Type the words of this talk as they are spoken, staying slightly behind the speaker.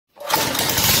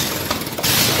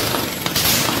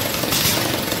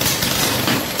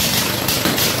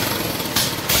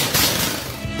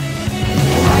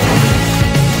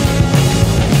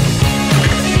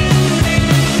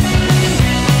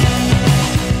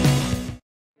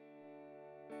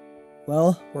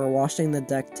Well, we're washing the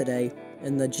deck today,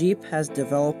 and the Jeep has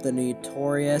developed the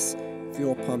notorious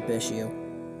fuel pump issue.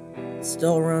 It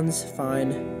still runs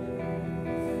fine.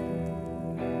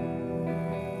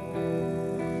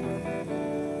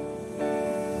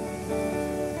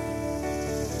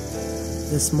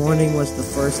 This morning was the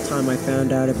first time I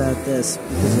found out about this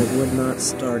because it would not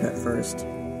start at first.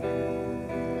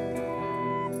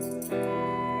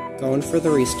 Going for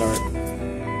the restart.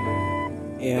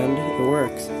 And it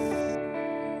works.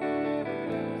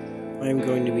 I'm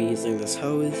going to be using this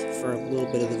hose for a little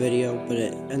bit of the video, but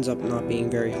it ends up not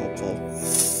being very helpful.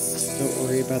 Don't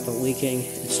worry about the leaking,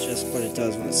 it's just what it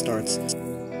does when it starts.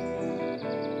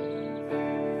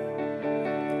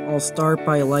 I'll start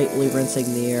by lightly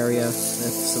rinsing the area with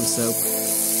some soap.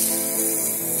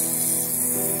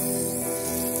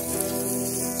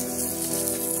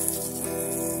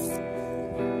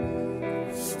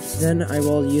 Then I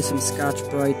will use some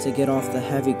Scotch-Brite to get off the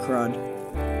heavy crud.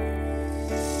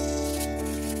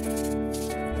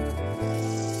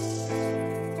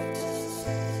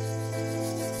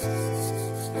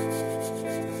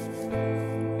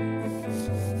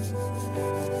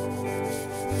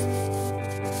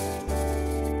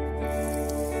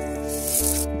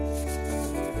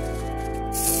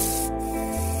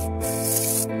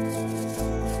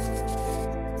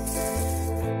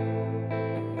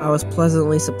 I was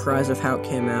pleasantly surprised with how it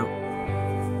came out.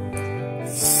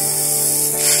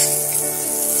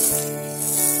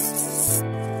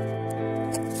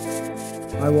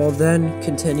 I will then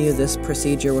continue this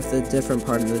procedure with a different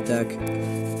part of the deck.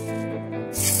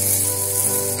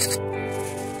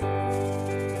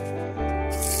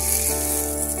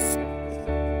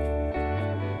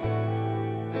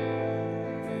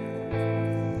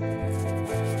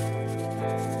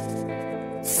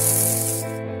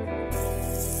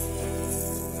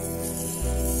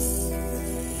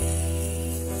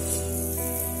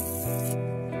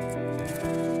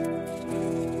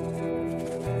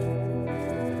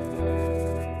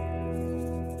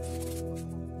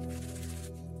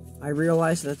 I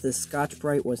realized that this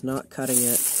Scotch-Brite was not cutting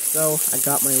it, so I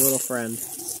got my little friend.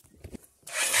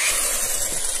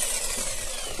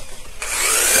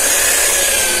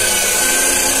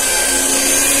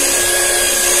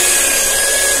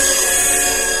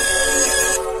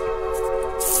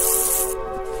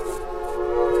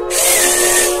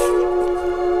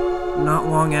 Not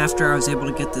long after, I was able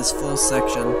to get this full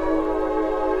section.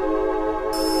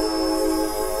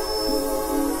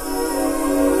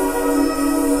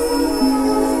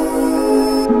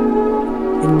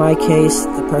 In my case,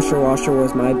 the pressure washer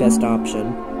was my best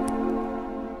option.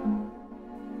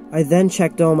 I then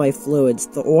checked all my fluids.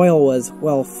 The oil was,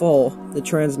 well, full, the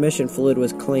transmission fluid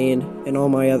was clean, and all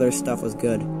my other stuff was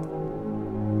good.